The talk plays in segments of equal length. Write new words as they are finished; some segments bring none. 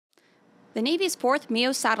The Navy's fourth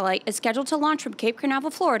MUOS satellite is scheduled to launch from Cape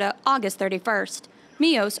Canaveral, Florida, August 31st.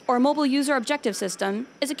 MUOS, or Mobile User Objective System,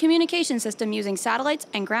 is a communication system using satellites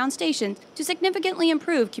and ground stations to significantly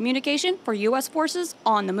improve communication for U.S. forces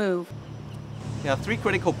on the move. Now, three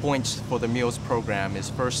critical points for the MUOS program is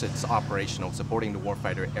first, it's operational, supporting the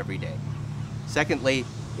warfighter every day. Secondly,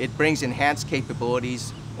 it brings enhanced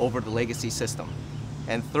capabilities over the legacy system.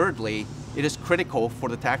 And thirdly, it is critical for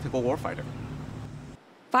the tactical warfighter.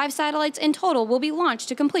 5 satellites in total will be launched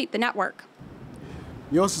to complete the network.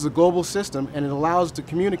 MUOS is a global system, and it allows the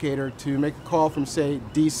communicator to make a call from, say,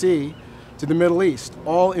 DC to the Middle East,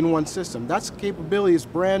 all in one system. That capability is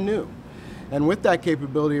brand new. And with that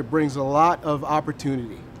capability, it brings a lot of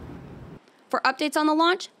opportunity. For updates on the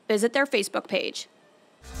launch, visit their Facebook page.